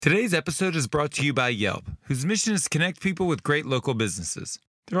Today's episode is brought to you by Yelp, whose mission is to connect people with great local businesses.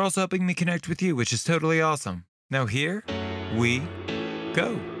 They're also helping me connect with you, which is totally awesome. Now here we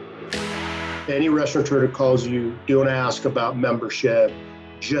go. Any restaurateur that calls you, don't ask about membership,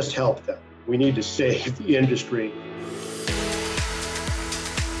 just help them. We need to save the industry.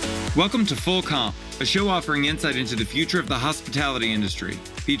 Welcome to Full Comp, a show offering insight into the future of the hospitality industry,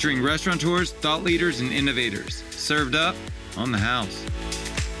 featuring restaurateurs, thought leaders, and innovators. Served up on the house.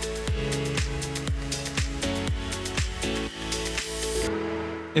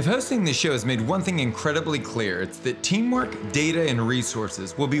 If hosting this show has made one thing incredibly clear, it's that teamwork, data, and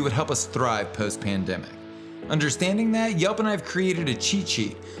resources will be what help us thrive post-pandemic. Understanding that, Yelp and I have created a cheat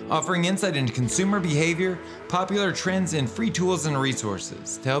sheet offering insight into consumer behavior, popular trends, and free tools and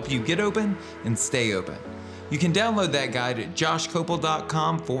resources to help you get open and stay open. You can download that guide at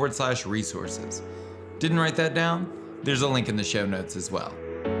joshkopel.com/resources. Didn't write that down? There's a link in the show notes as well.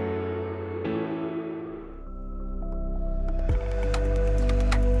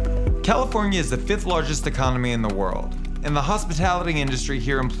 California is the fifth largest economy in the world, and the hospitality industry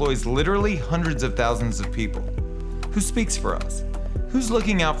here employs literally hundreds of thousands of people. Who speaks for us? Who's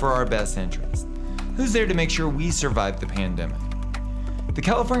looking out for our best interest? Who's there to make sure we survive the pandemic? The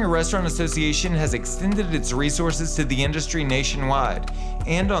California Restaurant Association has extended its resources to the industry nationwide,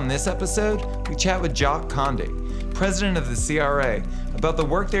 and on this episode, we chat with Jacques Conde, president of the CRA, about the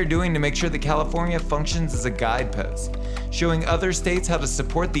work they're doing to make sure that California functions as a guidepost, showing other states how to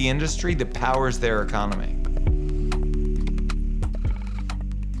support the industry that powers their economy.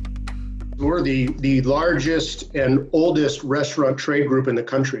 We're the largest and oldest restaurant trade group in the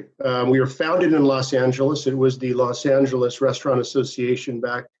country. We were founded in Los Angeles. It was the Los Angeles Restaurant Association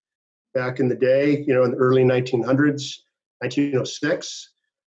back in the day, in the early 1900s, 1906.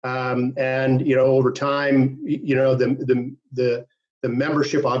 And over time, the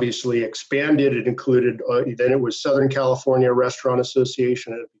membership obviously expanded. It included, then it was Southern California Restaurant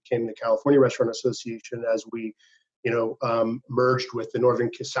Association, and it became the California Restaurant Association as we, merged with the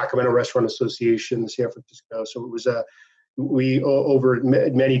Northern Sacramento Restaurant Association, the San Francisco. So it was we over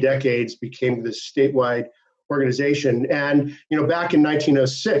many decades became this statewide organization. And, back in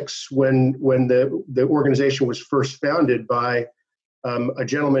 1906, when the organization was first founded by a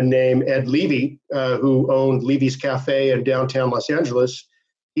gentleman named Ed Levy, who owned Levy's Cafe in downtown Los Angeles.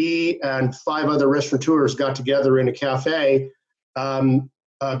 He and 5 other restaurateurs got together in a cafe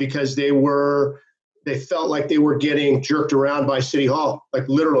because they felt like they were getting jerked around by City Hall, like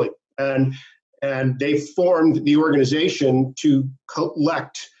literally. And they formed the organization to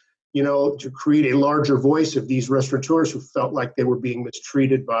collect, to create a larger voice of these restaurateurs who felt like they were being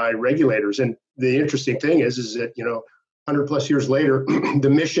mistreated by regulators. And the interesting thing is that, 100 plus years later,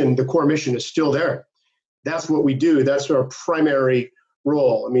 the core mission is still there. That's what we do. That's our primary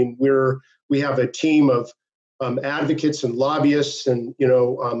role. I mean, we have a team of advocates and lobbyists and,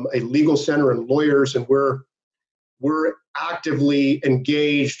 a legal center and lawyers, and we're actively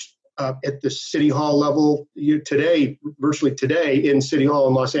engaged at the City Hall level virtually today in City Hall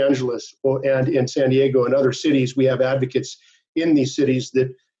in Los Angeles and in San Diego and other cities. We have advocates in these cities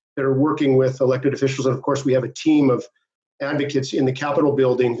that are working with elected officials. And of course, we have a team of advocates in the Capitol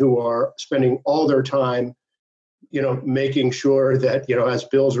building who are spending all their time, making sure that, as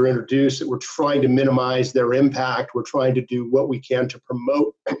bills are introduced, that we're trying to minimize their impact. We're trying to do what we can to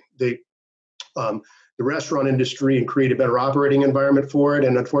promote the restaurant industry and create a better operating environment for it.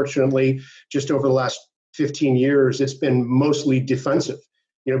 And unfortunately, just over the last 15 years, it's been mostly defensive,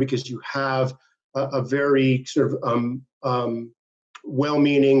 because you have a very sort of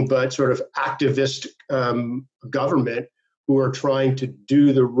well-meaning but sort of activist government who are trying to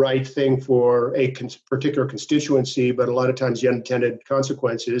do the right thing for a particular constituency, but a lot of times the unintended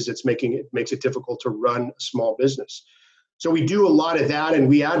consequences, it makes it difficult to run a small business. So we do a lot of that, and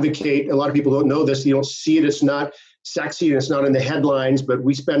we advocate. A lot of people don't know this. You don't see it. It's not sexy, and it's not in the headlines, but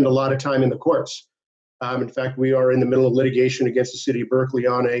we spend a lot of time in the courts. In fact, we are in the middle of litigation against the city of Berkeley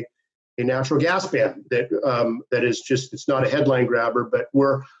on a natural gas ban that is just, it's not a headline grabber, but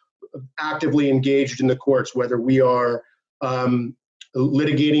we're actively engaged in the courts, whether we are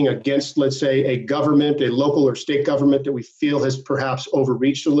litigating against, let's say, a government, a local or state government that we feel has perhaps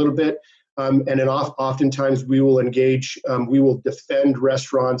overreached a little bit. And then oftentimes we will engage, we will defend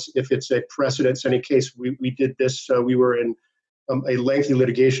restaurants if it's a precedent. In any case, we did this, we were in a lengthy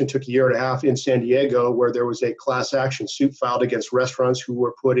litigation, took a year and a half in San Diego, where there was a class action suit filed against restaurants who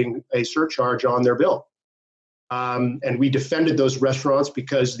were putting a surcharge on their bill. And we defended those restaurants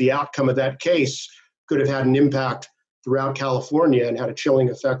because the outcome of that case could have had an impact throughout California and had a chilling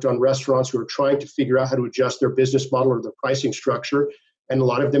effect on restaurants who are trying to figure out how to adjust their business model or their pricing structure. and a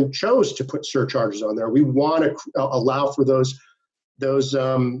lot of them chose to put surcharges on there. We want to allow for those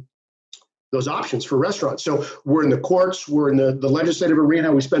options for restaurants. So we're in the courts, we're in the legislative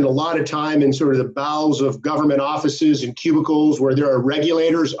arena. We spend a lot of time in sort of the bowels of government offices and cubicles where there are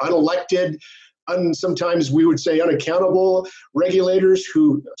regulators, unelected, sometimes we would say unaccountable regulators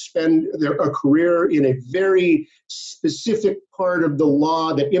who spend a career in a very specific part of the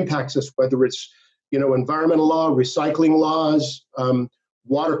law that impacts us, whether it's environmental law, recycling laws,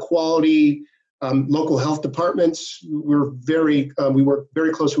 water quality, local health departments. We work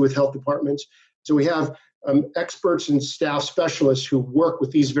very closely with health departments. So we have experts and staff specialists who work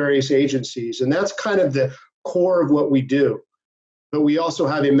with these various agencies, and that's kind of the core of what we do. But we also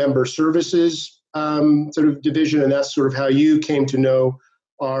have a member services sort of division, and that's sort of how you came to know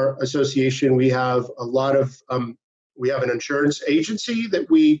our association. We have we have an insurance agency that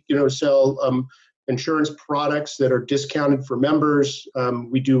we sell insurance products that are discounted for members.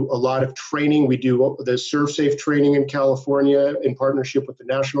 We do a lot of training. We do the ServSafe training in California in partnership with the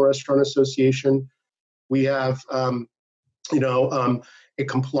National Restaurant Association. We have a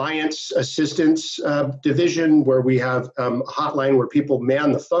compliance assistance division where we have a hotline where people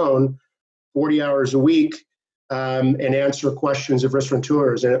man the phone 40 hours a week and answer questions of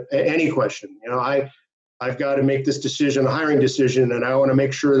restaurateurs, and any question. I've got to make this decision, a hiring decision, and I want to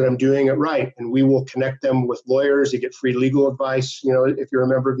make sure that I'm doing it right. And we will connect them with lawyers. You get free legal advice, if you're a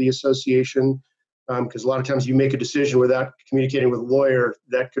member of the association, because a lot of times you make a decision without communicating with a lawyer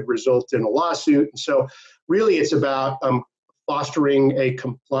that could result in a lawsuit. And so really it's about fostering a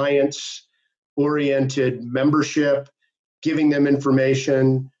compliance-oriented membership, giving them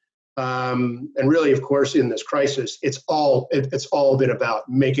information, and really, of course, in this crisis, it's all been about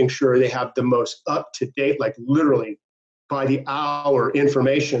making sure they have the most up-to-date, like literally by the hour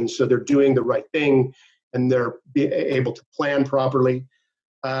information, so they're doing the right thing and they're able to plan properly.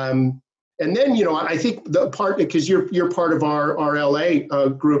 And then, I think the part, because you're part of our LA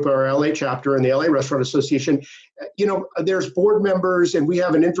group, our LA chapter, and the LA Restaurant Association. There's board members, and we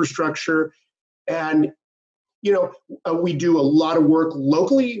have an infrastructure, and we do a lot of work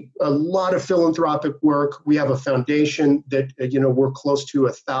locally, a lot of philanthropic work. We have a foundation that, we're close to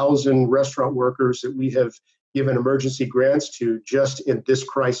 1,000 restaurant workers that we have given emergency grants to just in this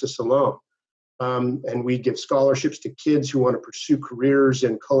crisis alone. And we give scholarships to kids who want to pursue careers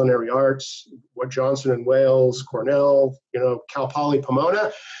in culinary arts, Johnson & Wales, Cornell, Cal Poly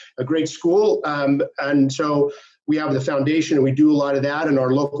Pomona, a great school. And so we have the foundation, and we do a lot of that, and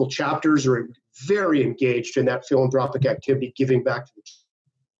our local chapters are very engaged in that philanthropic activity, giving back to the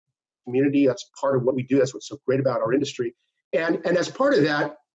community. That's part of what we do. That's what's so great about our industry. And as part of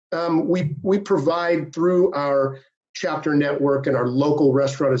that, we provide through our chapter network and our local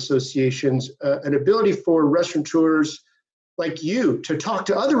restaurant associations an ability for restaurateurs like you to talk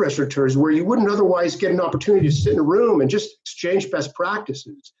to other restaurateurs where you wouldn't otherwise get an opportunity to sit in a room and just exchange best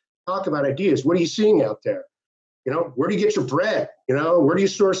practices, talk about ideas. What are you seeing out there? Where do you get your bread? Where do you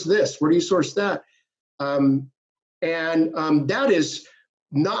source this? Where do you source that? And that is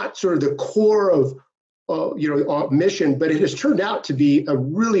not sort of the core of, our mission, but it has turned out to be a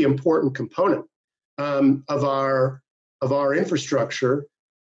really important component of our infrastructure.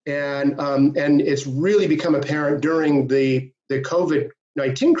 And it's really become apparent during the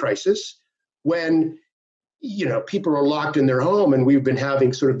COVID-19 crisis when people are locked in their home, and we've been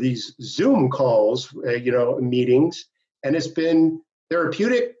having sort of these Zoom calls, meetings, and it's been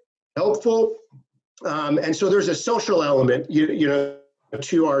therapeutic, helpful. And so there's a social element,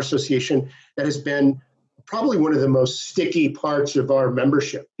 to our association that has been probably one of the most sticky parts of our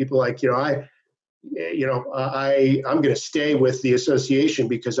membership. People like, I'm going to stay with the association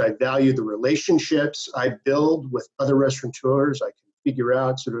because I value the relationships I build with other restaurateurs. I can figure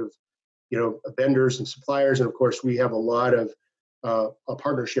out sort of, vendors and suppliers. And of course, we have a lot of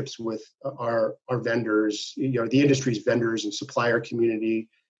partnerships with our vendors, the industry's vendors and supplier community,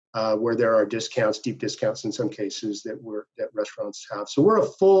 where there are discounts, deep discounts in some cases that restaurants have. So we're a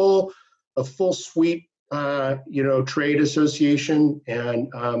full suite, trade association,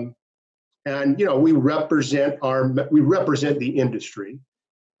 and we represent the industry.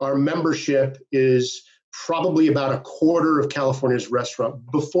 Our membership is probably about a quarter of California's restaurant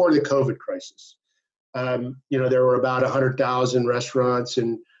before the COVID crisis. There were about 100,000 restaurants,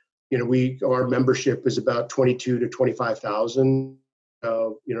 and our membership is about 22 to 25,000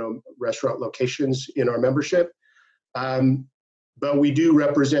 restaurant locations in our membership. But we do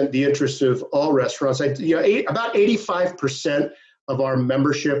represent the interests of all restaurants. About 85% of our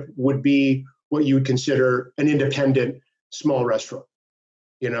membership would be what you would consider an independent small restaurant.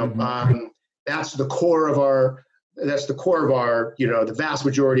 That's the core of that's the core of our, the vast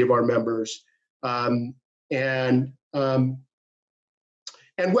majority of our members. And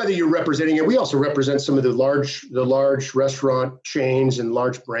whether you're representing it, we also represent some of the large restaurant chains and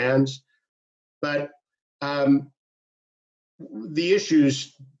large brands. But the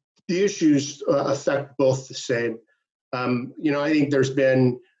issues affect both the same. I think there's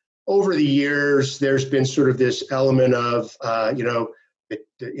been, over the years, there's been sort of this element of,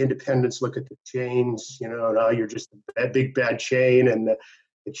 the independents look at the chains, no, you're just a big bad chain, and the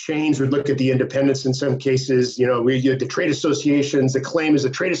chains would look at the independents in some cases. The trade associations, the claim is the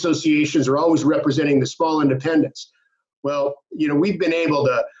trade associations are always representing the small independents. Well, we've been able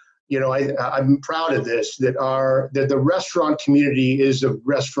to, I'm proud of this, that the restaurant community is a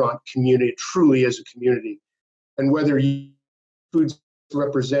restaurant community, it truly is a community. And whether you food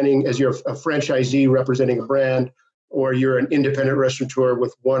representing, as you're a franchisee representing a brand, or you're an independent restaurateur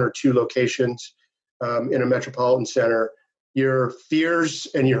with 1 or 2 locations in a metropolitan center, your fears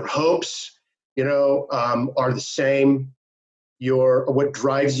and your hopes, are the same. What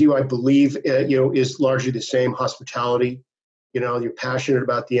drives you, I believe, is largely the same: hospitality. You're passionate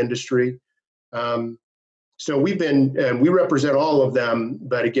about the industry. So we represent all of them,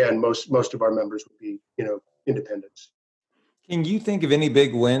 but again, most of our members would be, independents. Can you think of any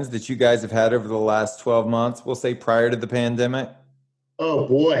big wins that you guys have had over the last 12 months, we'll say prior to the pandemic? Oh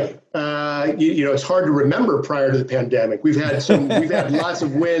boy, it's hard to remember prior to the pandemic. We've had lots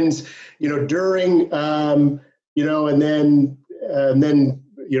of wins, during, and then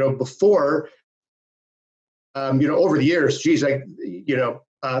before, over the years. Geez, I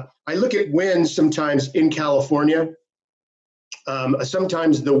look at wins sometimes in California.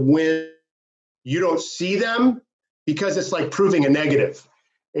 Sometimes the win, you don't see them because it's like proving a negative.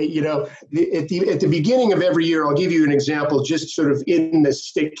 At the beginning of every year, I'll give you an example, just sort of in the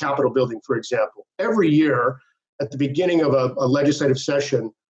state capitol building, for example. Every year, at the beginning of a legislative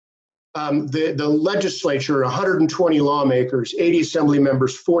session, the legislature, 120 lawmakers, 80 assembly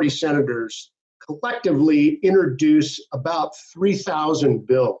members, 40 senators, collectively introduce about 3,000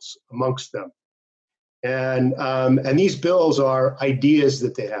 bills amongst them. And these bills are ideas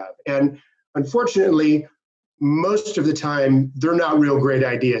that they have. And unfortunately, most of the time, they're not real great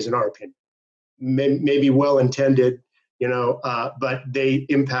ideas, in our opinion. Maybe well-intended, but they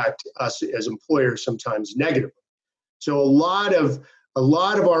impact us as employers sometimes negatively. So a lot of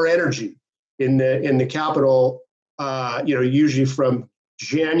our energy in the Capitol, usually from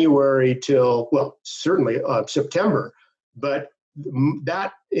January till, well, certainly September, but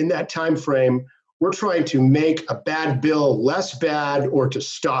that in that time frame, we're trying to make a bad bill less bad or to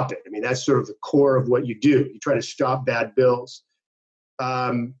stop it. I mean, that's sort of the core of what you do. You try to stop bad bills.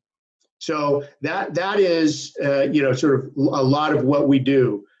 So that is, sort of a lot of what we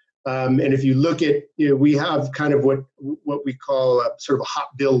do. And if you look at, we have kind of what we call a sort of a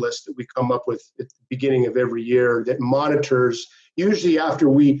hot bill list that we come up with at the beginning of every year that monitors, usually after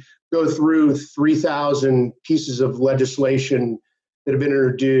we go through 3,000 pieces of legislation that have been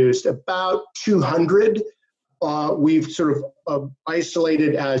introduced, about 200 we've sort of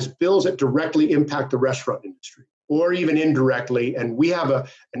isolated as bills that directly impact the restaurant industry, or even indirectly. And we have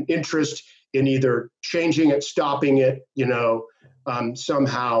an interest in either changing it, stopping it,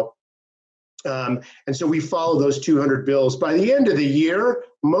 somehow. And so we follow those 200 bills. By the end of the year,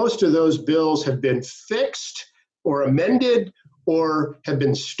 most of those bills have been fixed or amended or have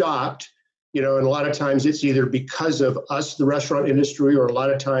been stopped. And a lot of times it's either because of us, the restaurant industry, or a lot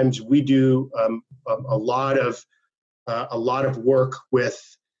of times we do a lot of work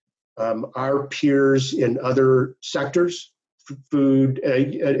with our peers in other sectors, food,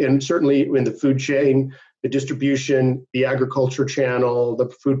 and certainly in the food chain, the distribution, the agriculture channel, the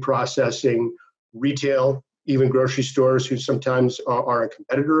food processing, retail, even grocery stores, who sometimes are a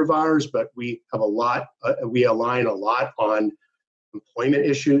competitor of ours, but we have we align a lot on employment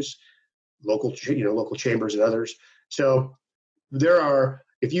issues, local chambers and others. So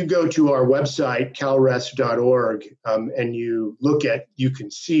if you go to our website, calrest.org, and you can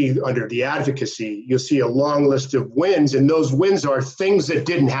see under the advocacy, you'll see a long list of wins, and those wins are things that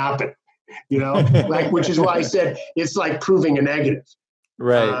didn't happen, which is why I said it's like proving a negative.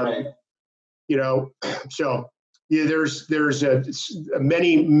 Right. So yeah, there's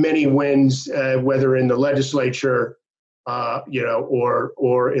many wins, whether in the legislature,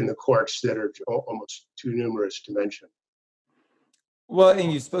 or in the courts, that are almost too numerous to mention. Well,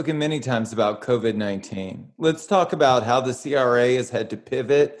 and you've spoken many times about COVID-19. Let's talk about how the CRA has had to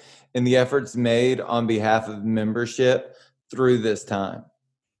pivot in the efforts made on behalf of membership through this time.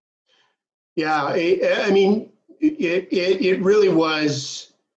 Yeah, I mean, it really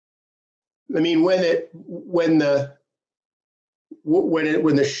was I mean, when the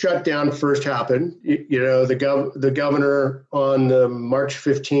shutdown first happened, the governor on the March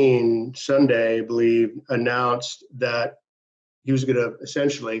 15 Sunday, I believe, announced that he was going to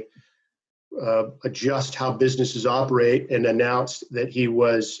essentially adjust how businesses operate, and announced that he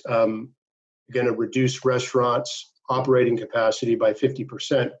was going to reduce restaurants' operating capacity by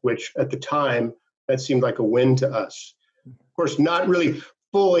 50%, which at the time, that seemed like a win to us. Of course, not really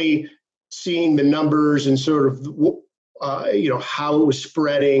fully seeing the numbers and sort of how it was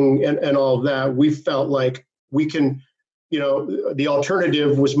spreading and all of that. We felt like we can, the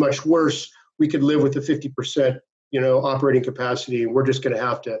alternative was much worse. We could live with the 50%, operating capacity, and we're just going to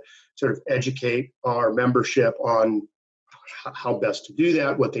have to sort of educate our membership on how best to do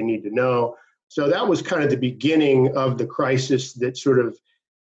that, what they need to know. So that was kind of the beginning of the crisis that sort of,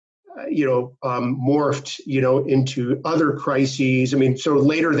 morphed, into other crises. I mean, so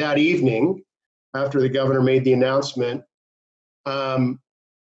later that evening, after the governor made the announcement,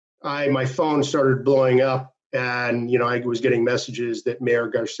 my phone started blowing up, and I was getting messages that Mayor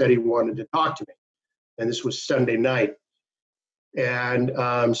Garcetti wanted to talk to me, and this was Sunday night. And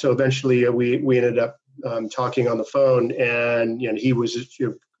so eventually we ended up talking on the phone, and he was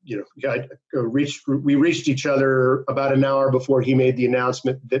we reached each other about an hour before he made the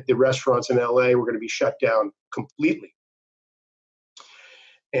announcement that the restaurants in LA were going to be shut down completely.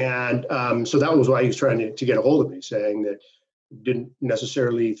 And so that was why he was trying to get a hold of me, saying that didn't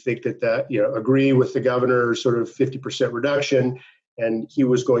necessarily think that agree with the governor's sort of 50% reduction, and he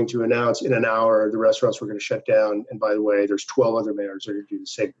was going to announce in an hour the restaurants were going to shut down. And by the way, there's 12 other mayors that are going to do the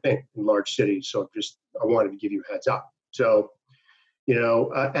same thing in large cities. So I wanted to give you a heads up. So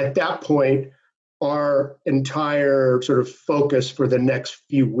at that point, our entire sort of focus for the next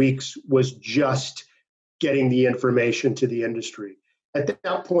few weeks was just getting the information to the industry. At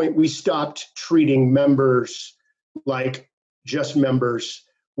that point, we stopped treating members like just members.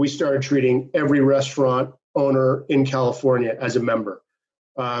 We started treating every restaurant owner in California as a member.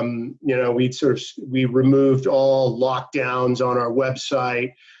 We removed all lockdowns on our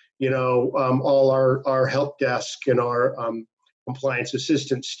website. All our help desk and our compliance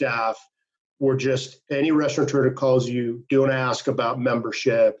assistant staff were just, any restaurateur that calls you, don't ask about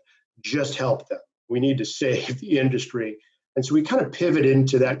membership, just help them. We need to save the industry. And so we kind of pivoted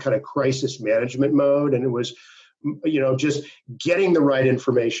into that kind of crisis management mode. And it was, just getting the right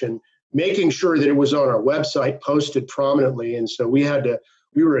information, making sure that it was on our website, posted prominently. And so we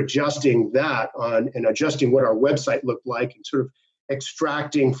were adjusting that and adjusting what our website looked like, and sort of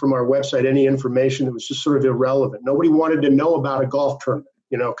extracting from our website any information that was just sort of irrelevant. Nobody wanted to know about a golf tournament,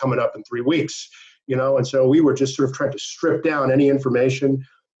 coming up in 3 weeks, and so we were just sort of trying to strip down any information.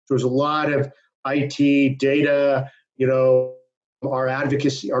 There was a lot of IT data, our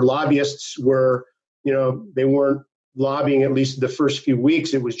advocacy, our lobbyists were, they weren't lobbying at least the first few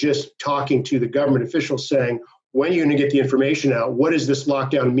weeks. It was just talking to the government officials saying, when are you going to get the information out? What does this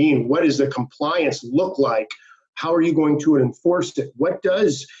lockdown mean? What does the compliance look like? How are you going to enforce it? What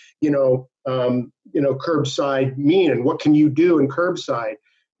does, curbside mean? And what can you do in curbside?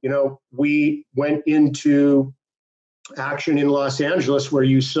 We went into action in Los Angeles, where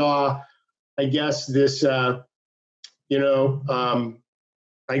you saw, I guess, this, I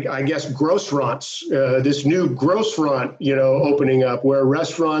guess grocerants, this new grocerant, opening up, where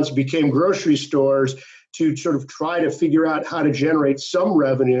restaurants became grocery stores to sort of try to figure out how to generate some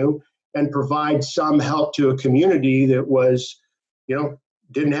revenue and provide some help to a community that was,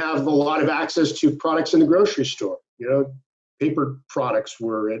 didn't have a lot of access to products in the grocery store. Paper products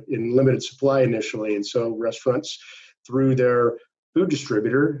were in limited supply initially. And so restaurants, through their food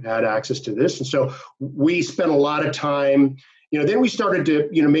distributor, had access to this. And so we spent a lot of time, then we started to,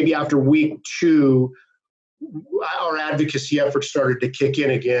 maybe after week 2, our advocacy efforts started to kick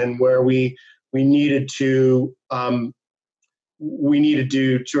in again, where we needed to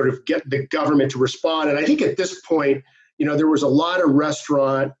sort of get the government to respond. And I think at this point, there was a lot of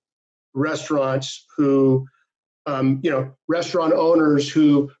restaurants who, restaurant owners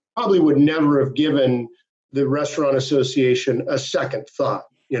who probably would never have given the Restaurant Association a second thought.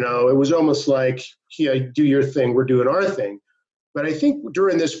 It was almost like, yeah, do your thing, we're doing our thing. But I think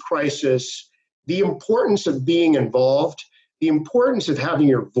during this crisis, the importance of being involved, the importance of having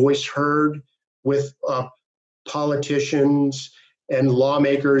your voice heard with politicians and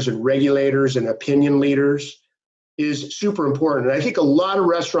lawmakers and regulators and opinion leaders is super important. And I think a lot of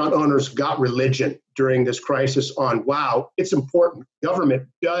restaurant owners got religion during this crisis on, wow, it's important. Government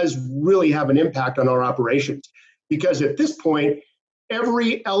does really have an impact on our operations. Because at this point,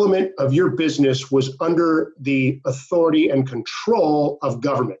 every element of your business was under the authority and control of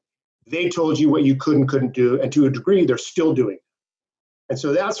government. they told you what you could and couldn't do, and to a degree, they're still doing it. And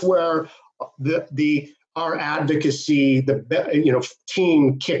so that's where our advocacy,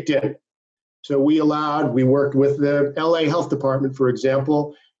 team kicked in. So we worked with the LA Health Department, for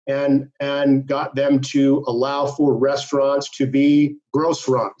example, and got them to allow for restaurants to be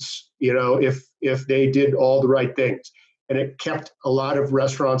grocerants, if they did all the right things. And it kept a lot of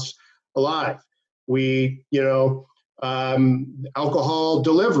restaurants alive. Alcohol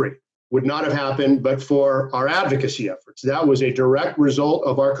delivery would not have happened but for our advocacy efforts. That was a direct result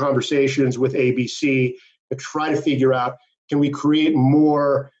of our conversations with ABC to try to figure out, can we create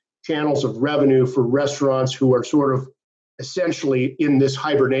more channels of revenue for restaurants who are sort of essentially in this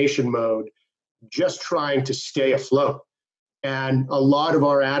hibernation mode, just trying to stay afloat. And a lot of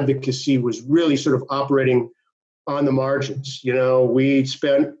our advocacy was really sort of operating on the margins. We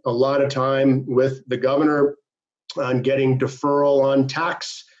spent a lot of time with the governor on getting deferral on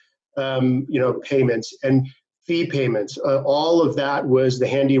tax, payments and fee payments. All of that was the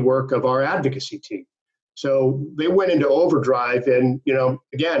handiwork of our advocacy team. So they went into overdrive, and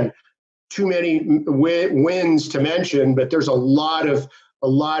again, too many wins to mention, but there's a lot of,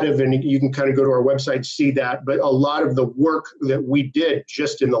 and you can kind of go to our website and see that, but a lot of the work that we did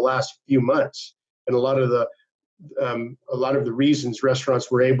just in the last few months, and a lot of the reasons restaurants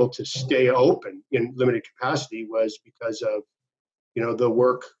were able to stay open in limited capacity was because of, the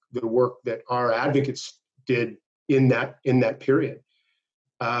work that our advocates did in that period.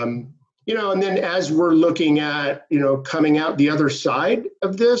 And then as we're looking at, coming out the other side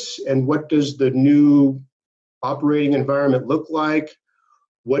of this, and what does the new operating environment look like?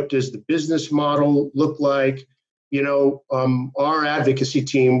 What does the business model look like? Our advocacy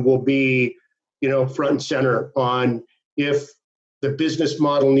team will be, front and center on if the business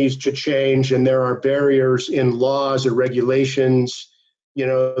model needs to change and there are barriers in laws or regulations,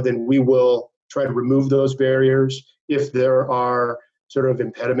 then we will try to remove those barriers. If there are sort of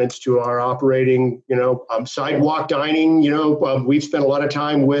impediments to our operating, sidewalk dining, we've spent a lot of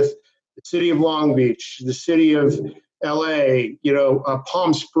time with the city of Long Beach, the city of LA,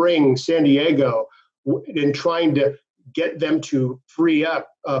 Palm Springs, San Diego, in trying to get them to free up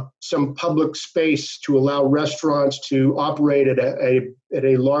some public space to allow restaurants to operate at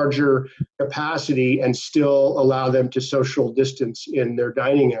a larger capacity and still allow them to social distance in their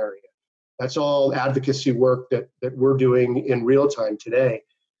dining area. That's all advocacy work that we're doing in real time today.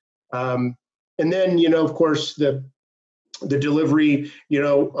 And then, of course, the delivery,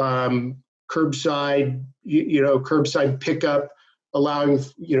 curbside pickup, allowing,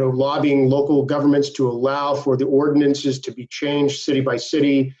 lobbying local governments to allow for the ordinances to be changed city by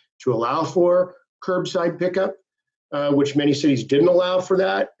city to allow for curbside pickup, which many cities didn't allow for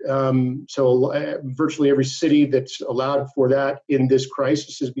that. So virtually every city that's allowed for that in this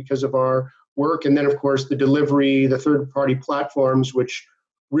crisis is because of our work. And then, of course, the delivery, the third-party platforms, which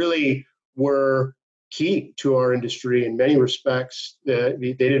really were key to our industry in many respects.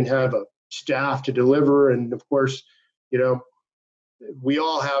 They didn't have a staff to deliver. And of course, we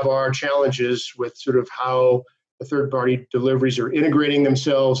all have our challenges with sort of how the third-party deliveries are integrating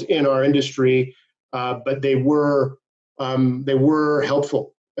themselves in our industry, but they were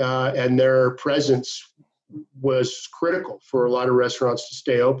helpful, and their presence was critical for a lot of restaurants to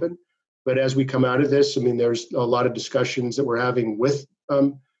stay open. But as we come out of this, there's a lot of discussions that we're having with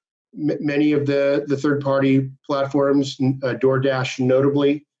many of the third-party platforms, DoorDash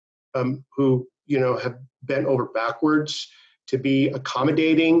notably, who have bent over backwards to be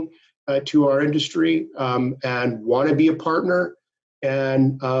accommodating to our industry and want to be a partner.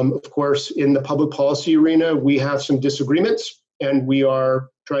 And of course, in the public policy arena, we have some disagreements, and we are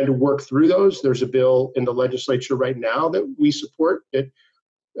trying to work through those. There's a bill in the legislature right now that we support that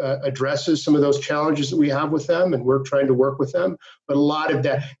addresses some of those challenges that we have with them, and we're trying to work with them. But a lot of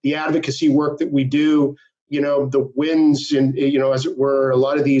the advocacy work that we do, the wins and, as it were, a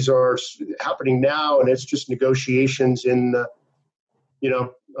lot of these are happening now, and it's just negotiations in the,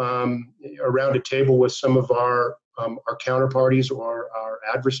 around a table with some of our counterparties or our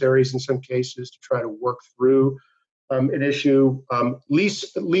adversaries in some cases to try to work through an issue. The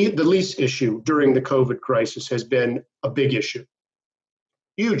lease issue during the COVID crisis has been a big issue,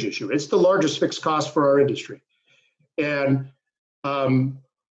 huge issue. It's the largest fixed cost for our industry. And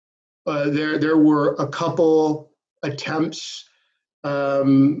there were a couple attempts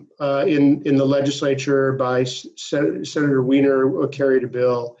in the legislature by Senator Wiener carried a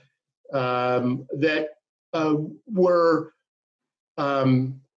bill that were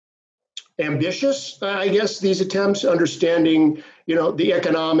ambitious, I guess, these attempts, understanding, the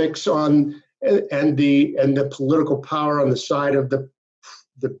economics on and the political power on the side of the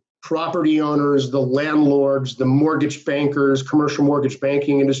property owners, the landlords, the mortgage bankers, commercial mortgage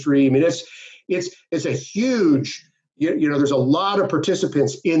banking industry. I mean, it's a huge, there's a lot of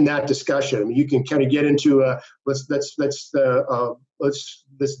participants in that discussion. I mean, you can kind of get into let's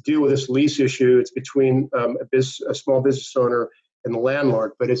deal with this lease issue. It's between a small business owner and the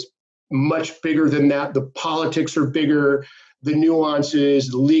landlord, but it's much bigger than that. The politics are bigger, the nuances,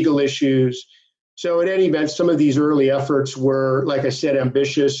 the legal issues. So in any event, some of these early efforts were, like I said,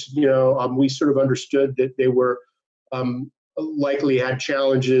 ambitious. We sort of understood that they were likely had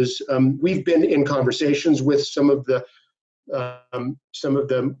challenges. We've been in conversations with some of the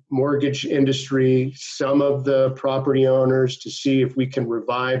mortgage industry, some of the property owners to see if we can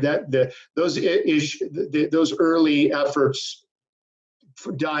revive that. Those early efforts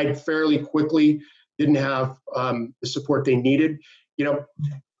died fairly quickly. Didn't have the support they needed.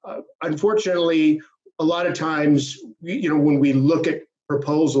 Unfortunately, a lot of times, when we look at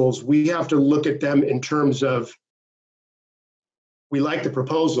proposals, we have to look at them in terms of, we like the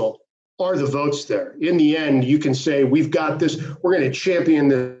proposal, are the votes there? In the end, you can say, we've got this, we're going to champion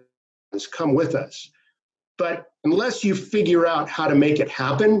this, come with us. But unless you figure out how to make it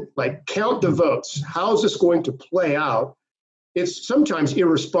happen, like count the votes, how's this going to play out? It's sometimes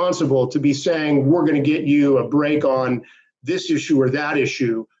irresponsible to be saying, we're going to get you a break on this issue or that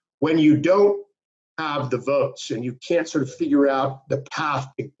issue when you don't have the votes and you can't sort of figure out the path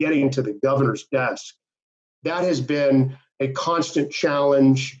to getting to the governor's desk. That has been a constant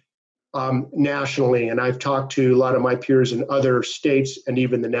challenge nationally. And I've talked to a lot of my peers in other states and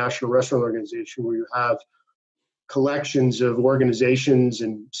even the National Restaurant Organization, where you have collections of organizations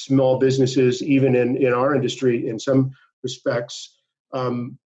and small businesses, even in our industry, in some respects,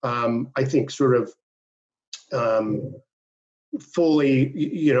 I think sort of fully,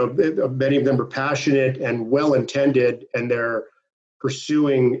 many of them are passionate and well-intended, and they're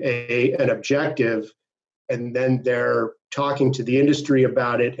pursuing an objective, and then they're talking to the industry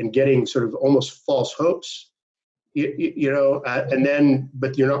about it and getting sort of almost false hopes, and then,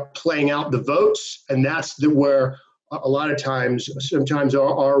 but you're not playing out the votes, and that's where a lot of times, sometimes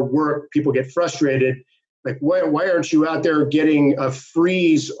our work, people get frustrated. Like, why aren't you out there getting a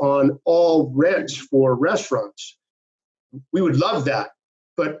freeze on all rents for restaurants? We would love that,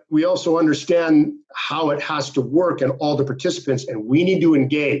 but we also understand how it has to work and all the participants, and we need to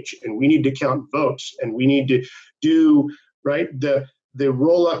engage, and we need to count votes, and we need to do the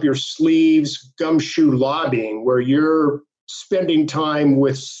roll up your sleeves gumshoe lobbying, where you're spending time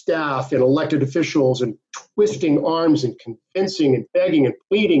with staff and elected officials and twisting arms and convincing and begging and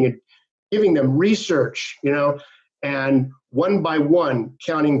pleading and giving them research, and one by one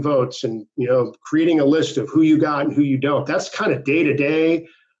counting votes and, creating a list of who you got and who you don't. That's kind of day to day,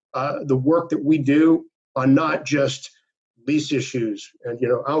 the work that we do on not just lease issues and,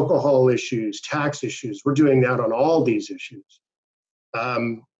 alcohol issues, tax issues. We're doing that on all these issues.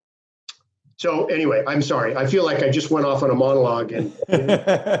 So anyway, I'm sorry. I feel like I just went off on a monologue and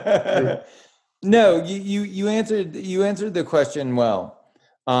No, you answered the question well.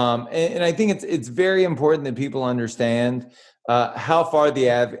 And I think it's very important that people understand how far the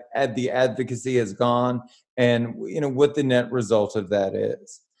advocacy has gone, and what the net result of that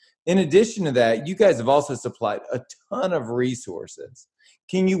is. In addition to that, you guys have also supplied a ton of resources.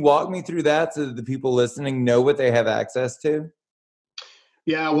 Can you walk me through that so that the people listening know what they have access to?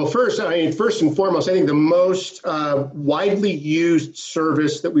 Yeah, well, first and foremost, I think the most widely used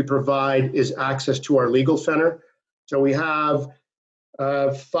service that we provide is access to our legal center. So we have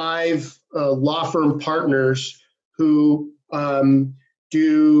 5 law firm partners who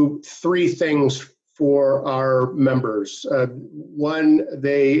do 3 things for our members. One,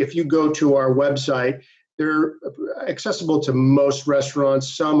 if you go to our website, they're accessible to most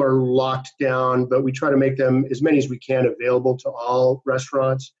restaurants. Some are locked down, but we try to make them, as many as we can, available to all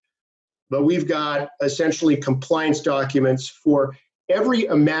restaurants. But we've got essentially compliance documents for every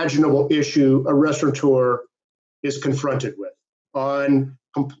imaginable issue a restaurateur is confronted with, on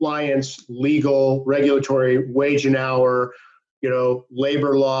compliance, legal, regulatory, wage and hour,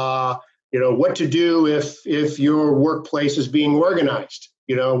 labor law, what to do if your workplace is being organized.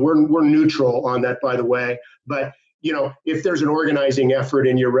 We're neutral on that, by the way. But, if there's an organizing effort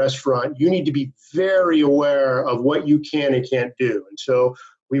in your restaurant, you need to be very aware of what you can and can't do. And so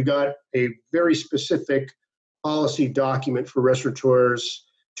we've got a very specific policy document for restaurateurs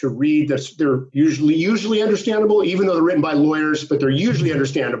to read. They're usually understandable, even though they're written by lawyers, but they're usually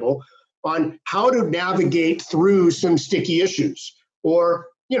understandable, on how to navigate through some sticky issues. Or,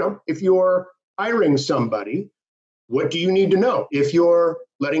 if you're hiring somebody, what do you need to know? If you're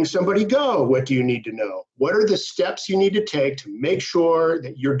letting somebody go, what do you need to know? What are the steps you need to take to make sure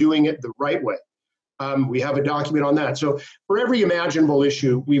that you're doing it the right way? We have a document on that. So for every imaginable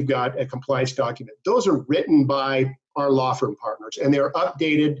issue, we've got a compliance document. Those are written by our law firm partners, and they're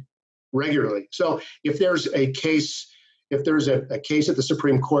updated regularly. So if there's a case, if there's a case at the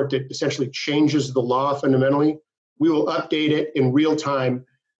Supreme Court that essentially changes the law fundamentally, we will update it in real time.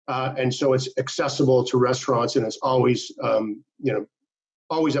 And so it's accessible to restaurants, and it's always,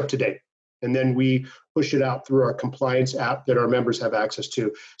 always up to date. And then we push it out through our compliance app that our members have access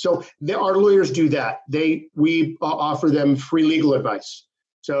to. So our lawyers do that. We offer them free legal advice.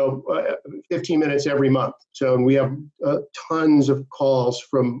 So 15 minutes every month. So we have tons of calls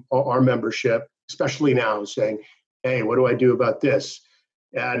from our membership, especially now, saying, hey, what do I do about this?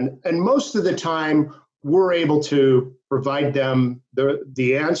 And most of the time, we're able to provide them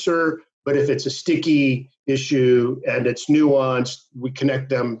the answer. But if it's a sticky issue and it's nuanced, we connect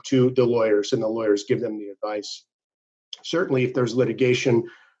them to the lawyers, and the lawyers give them the advice. Certainly, if there's litigation,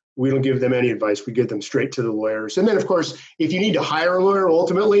 we don't give them any advice. We give them straight to the lawyers. And then, of course, if you need to hire a lawyer,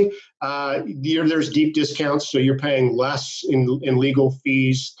 ultimately, there's deep discounts. So you're paying less in legal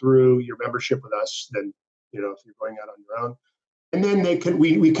fees through your membership with us than if you're going out on your own. And then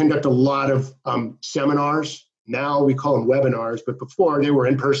we conduct a lot of seminars. Now we call them webinars, but before they were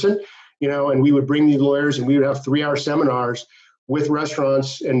in person. And we would bring the lawyers, and we would have 3-hour seminars with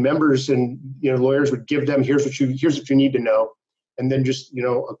restaurants and members, and lawyers would give them here's what you need to know, and then just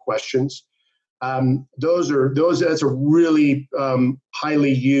questions. That's a really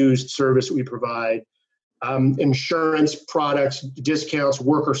highly used service that we provide. Insurance products, discounts,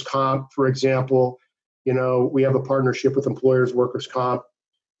 workers' comp, for example. We have a partnership with Employers Workers' Comp.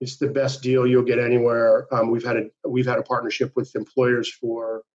 It's the best deal you'll get anywhere. We've had a partnership with employers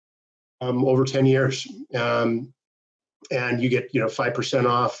for over 10 years, and you get 5%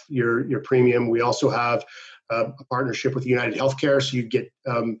 off your premium. We also have a partnership with United Healthcare, so you get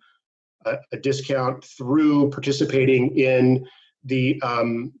a discount through participating in the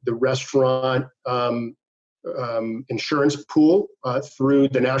restaurant insurance pool through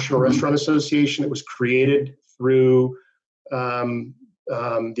the National Restaurant Association. It was created through the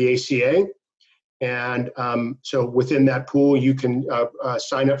ACA. And so within that pool, you can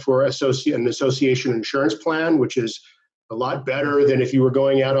sign up for an association insurance plan, which is a lot better than if you were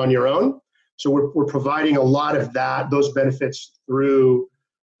going out on your own. So we're providing a lot of those benefits through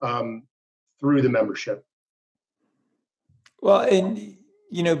the membership. Well, and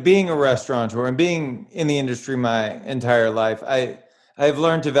being a restaurateur and being in the industry my entire life, I've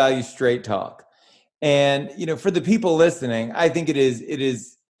learned to value straight talk. And for the people listening, I think it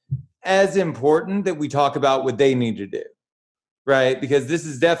is as important that we talk about what they need to do, right? Because this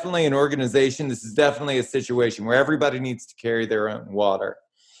is definitely an organization. This is definitely a situation where everybody needs to carry their own water.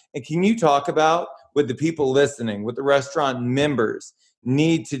 And can you talk about what the people listening, what the restaurant members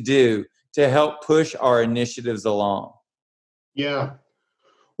need to do to help push our initiatives along? Yeah.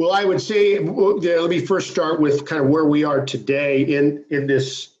 Well, I would say, let me first start with kind of where we are today in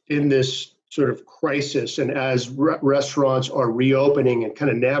this sort of crisis, and as restaurants are reopening and kind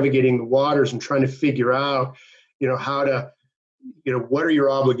of navigating the waters and trying to figure out, how to, what are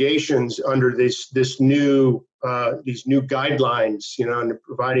your obligations under these new guidelines, and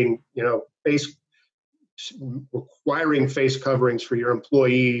providing, requiring face coverings for your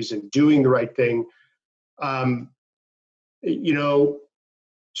employees and doing the right thing.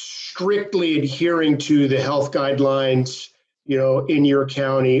 Strictly adhering to the health guidelines, in your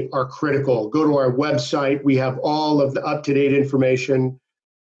county are critical. Go to our website. We have all of the up-to-date information.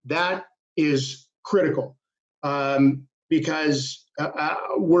 That is critical because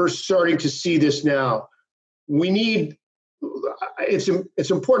we're starting to see this now. It's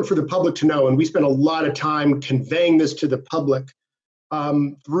important for the public to know, and we spend a lot of time conveying this to the public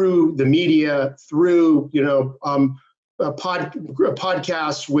through the media, through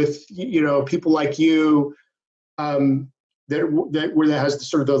podcasts with people like you, that has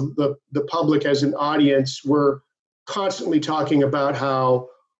sort of the public as an audience. We're constantly talking about how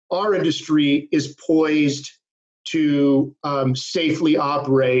our industry is poised to safely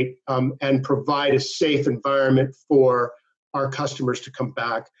operate and provide a safe environment for our customers to come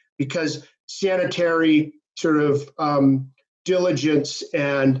back, because sanitary sort of diligence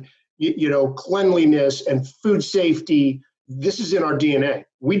and cleanliness and food safety, this is in our DNA.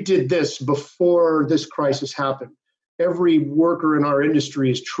 We did this before this crisis happened. Every worker in our industry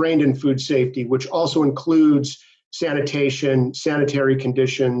is trained in food safety, which also includes sanitation, sanitary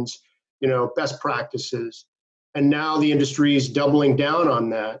conditions, best practices. And now the industry is doubling down on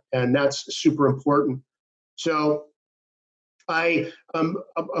that, and that's super important. So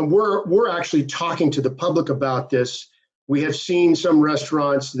We're actually talking to the public about this. We have seen some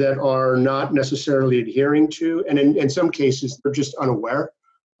restaurants that are not necessarily adhering to, and in some cases, they're just unaware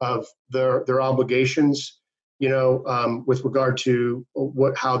of their obligations, with regard to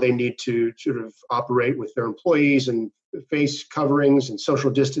how they need to sort of operate with their employees and face coverings and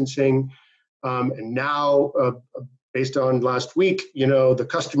social distancing. And now, based on last week, the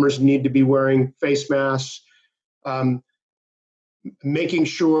customers need to be wearing face masks. Making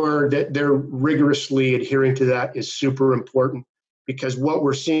sure that they're rigorously adhering to that is super important, because what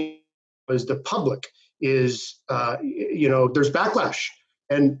we're seeing is the public is, there's backlash.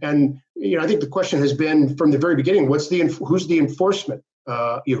 And I think the question has been from the very beginning, who's the enforcement?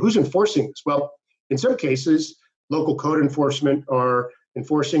 Who's enforcing this? Well, in some cases, local code enforcement are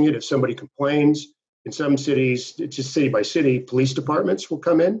enforcing it if somebody complains. In some cities, it's just city by city, police departments will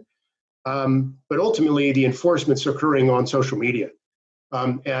come in. But ultimately, the enforcement's occurring on social media.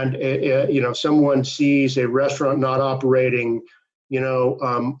 Someone sees a restaurant not operating,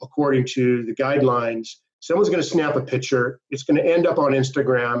 according to the guidelines, someone's going to snap a picture. It's going to end up on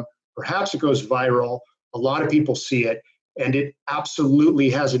Instagram. Perhaps it goes viral. A lot of people see it, and it absolutely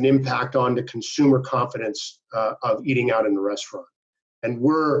has an impact on the consumer confidence of eating out in the restaurant. And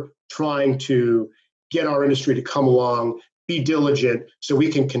we're trying to get our industry to come along, be diligent, so we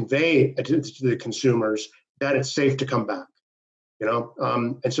can convey to the consumers that it's safe to come back.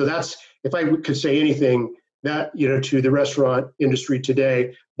 And so that's, if I could say anything, that to the restaurant industry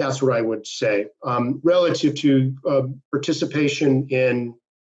today, that's what I would say. Relative to participation in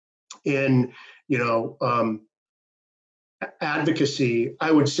advocacy,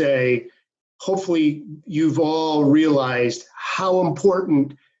 I would say, hopefully you've all realized how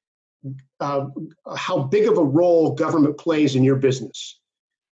important, how big of a role government plays in your business,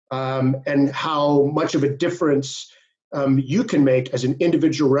 and how much of a difference you can make as an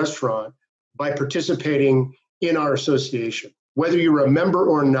individual restaurant by participating in our association, whether you're a member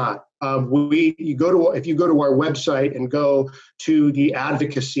or not. If you go to our website and go to the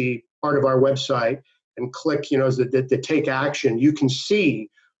advocacy part of our website and click, the take action, you can see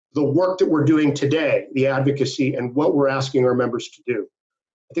the work that we're doing today, the advocacy, and what we're asking our members to do.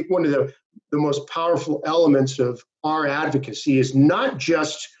 I think one of the most powerful elements of our advocacy is not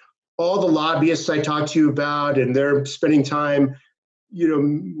just all the lobbyists I talked to you about, and they're spending time,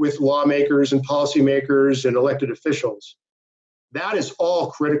 with lawmakers and policymakers and elected officials. That is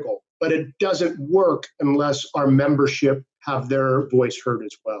all critical, but it doesn't work unless our membership have their voice heard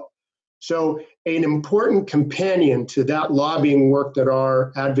as well. So an important companion to that lobbying work that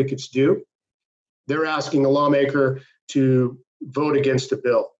our advocates do, they're asking a lawmaker to vote against a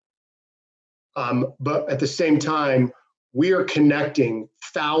bill. But at the same time, we are connecting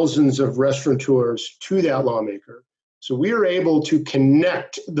thousands of restaurateurs to that lawmaker. So we are able to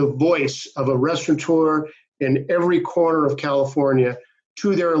connect the voice of a restaurateur in every corner of California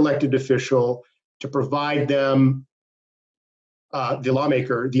to their elected official to provide them, the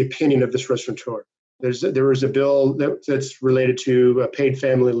lawmaker, the opinion of this restaurateur. There is a bill that's related to paid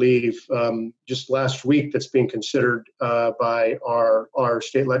family leave just last week that's being considered by our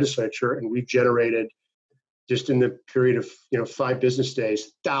state legislature, and we've generated, just in the period of 5 business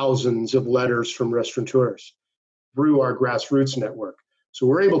days, thousands of letters from restaurateurs through our grassroots network. So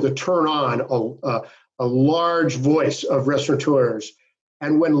we're able to turn on a large voice of restaurateurs.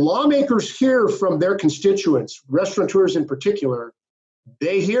 And when lawmakers hear from their constituents, restaurateurs in particular,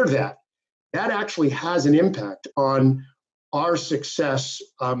 they hear that. That actually has an impact on our success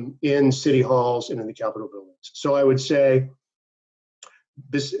in city halls and in the Capitol buildings. So I would say,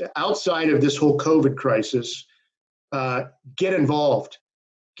 this, outside of this whole COVID crisis, get involved.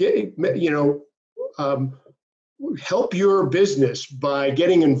 Help your business by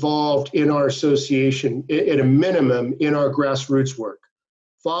getting involved in our association, at a minimum, in our grassroots work.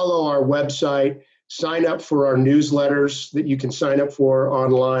 Follow our website, sign up for our newsletters that you can sign up for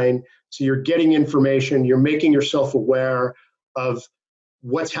online. So you're getting information, you're making yourself aware of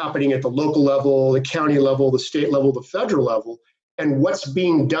what's happening at the local level, the county level, the state level, the federal level, and what's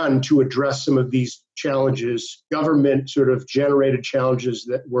being done to address some of these challenges, government sort of generated challenges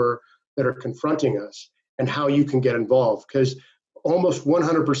that are confronting us, and how you can get involved. Because almost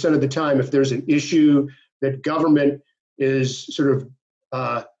 100% of the time, if there's an issue that government is sort of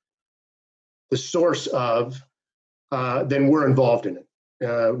the source of, then we're involved in it,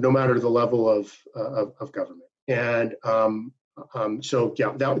 no matter the level of government. And so,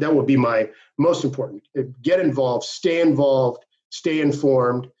 yeah, that would be my most important. Get involved, stay informed.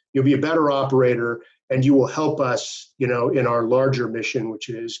 You'll be a better operator, and you will help us, in our larger mission, which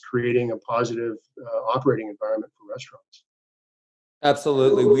is creating a positive operating environment for restaurants.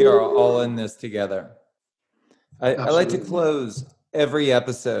 Absolutely. We are all in this together. I like to Absolutely. close every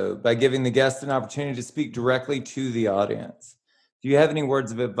episode by giving the guest an opportunity to speak directly to the audience. Do you have any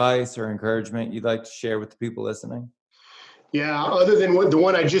words of advice or encouragement you'd like to share with the people listening? Yeah, other than the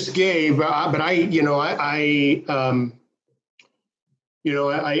one I just gave, but I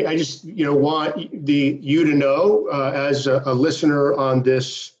just want you to know as a listener on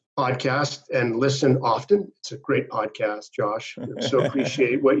this podcast, and listen often. It's a great podcast, Josh. So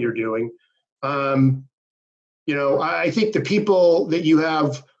appreciate what you're doing. I think the people that you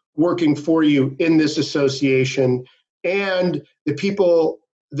have working for you in this association, and the people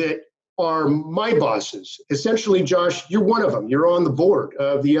that are my bosses, essentially, Josh, you're one of them. You're on the board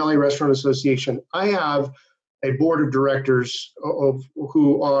of the LA Restaurant Association. I have a board of directors who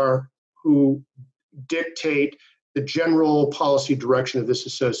dictate the general policy direction of this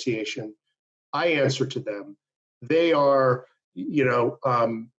association. I answer to them. They are,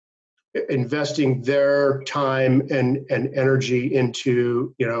 investing their time and energy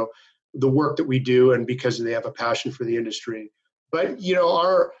into, the work that we do, and because they have a passion for the industry. But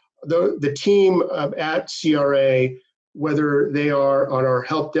the team at CRA, whether they are on our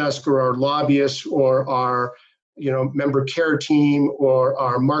help desk or our lobbyists or our member care team or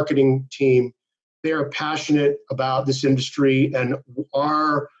our marketing team, they are passionate about this industry, and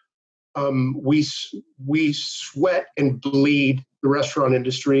we sweat and bleed the restaurant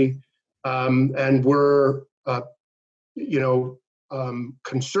industry, and we're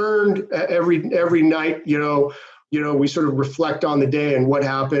concerned every night. We sort of reflect on the day and what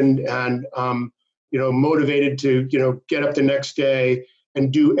happened, and motivated to get up the next day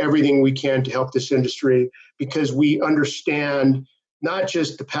and do everything we can to help this industry, because we understand not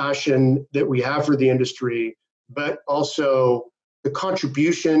just the passion that we have for the industry, but also the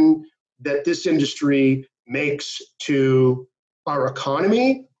contribution that this industry makes to our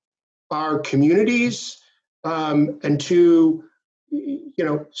economy, our communities, and to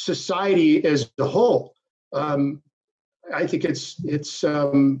society as a whole. I think I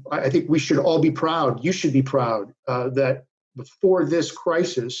think we should all be proud. You should be proud that before this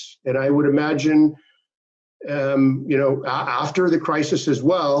crisis, and I would imagine, after the crisis as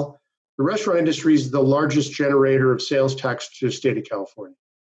well, the restaurant industry is the largest generator of sales tax to the state of California.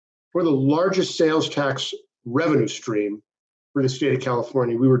 We're the largest sales tax revenue stream for the state of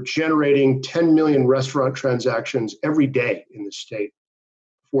California. We were generating 10 million restaurant transactions every day in the state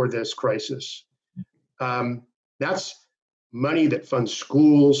for this crisis. That's money that funds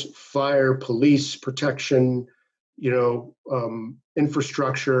schools, fire, police protection,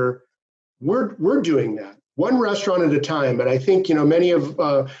 infrastructure. We're doing that one restaurant at a time. But I think many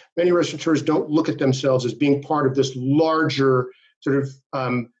restaurateurs don't look at themselves as being part of this larger sort of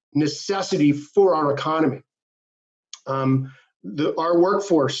necessity for our economy. Our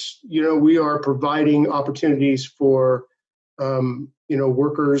workforce, we are providing opportunities for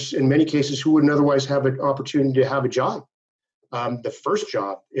workers in many cases who wouldn't otherwise have an opportunity to have a job. The first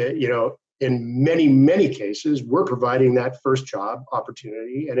job, in many, many cases, we're providing that first job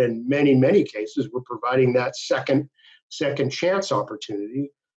opportunity. And in many, many cases, we're providing that second chance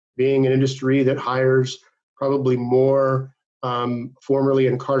opportunity, being an industry that hires probably more formerly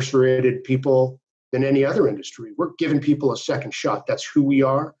incarcerated people than any other industry. We're giving people a second shot. That's who we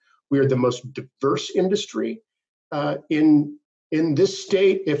are. We are the most diverse industry in this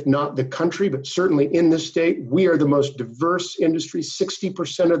state, if not the country, but certainly in this state. We are the most diverse industry.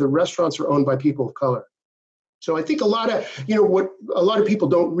 60% of the restaurants are owned by people of color. So I think a lot of people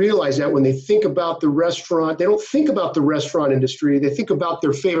don't realize that when they think about the restaurant, they don't think about the restaurant industry. They think about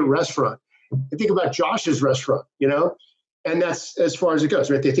their favorite restaurant. They think about Josh's restaurant, and that's as far as it goes,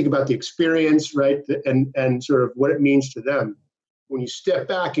 right? They think about the experience, right? And sort of what it means to them. When you step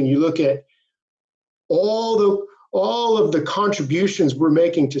back and you look at all of the contributions we're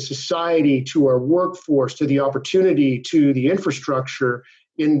making to society, to our workforce, to the opportunity, to the infrastructure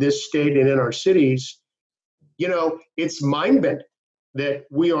in this state and in our cities, it's mind-bending that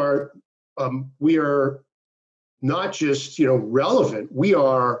we are not just relevant, we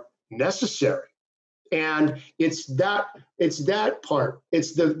are necessary. And it's that part.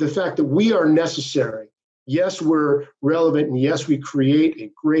 It's the fact that we are necessary. Yes, we're relevant, and yes, we create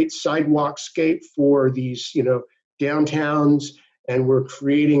a great sidewalk scape for these downtowns, and we're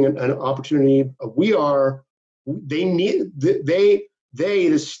creating an opportunity.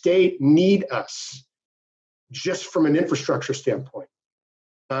 The state need us just from an infrastructure standpoint.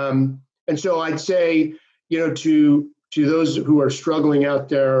 And so I'd say, to those who are struggling out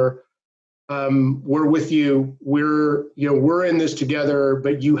there, we're with you. We're in this together,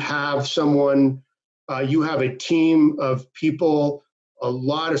 but you have someone, you have a team of people a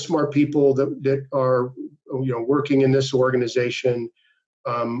lot of smart people that are working in this organization,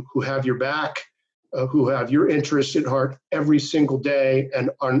 who have your back, who have your interests at heart every single day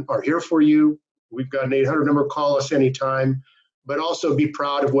and are here for you. We've got an 800 number, call us anytime, but also be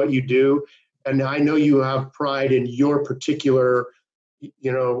proud of what you do. And I know you have pride in your particular,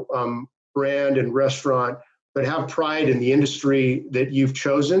 brand and restaurant, but have pride in the industry that you've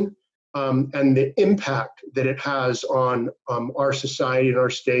chosen, and the impact that it has on our society and our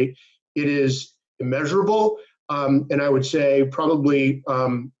state. It is immeasurable, and I would say probably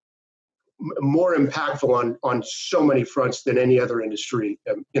more impactful on so many fronts than any other industry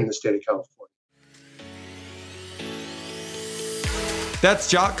in the state of California. That's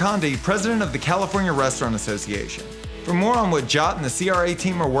Jot Condi, president of the California Restaurant Association. For more on what Jot and the CRA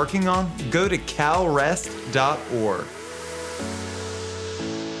team are working on, go to calrest.org.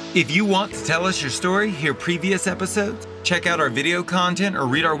 If you want to tell us your story, hear previous episodes, check out our video content, or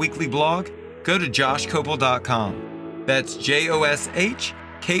read our weekly blog, go to joshkopel.com. That's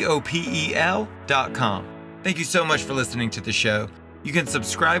JOSHKOPEL.com. Thank you so much for listening to the show. You can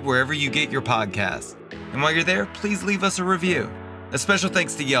subscribe wherever you get your podcasts. And while you're there, please leave us a review. A special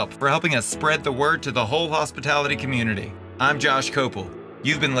thanks to Yelp for helping us spread the word to the whole hospitality community. I'm Josh Kopel.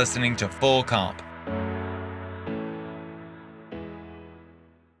 You've been listening to Full Comp.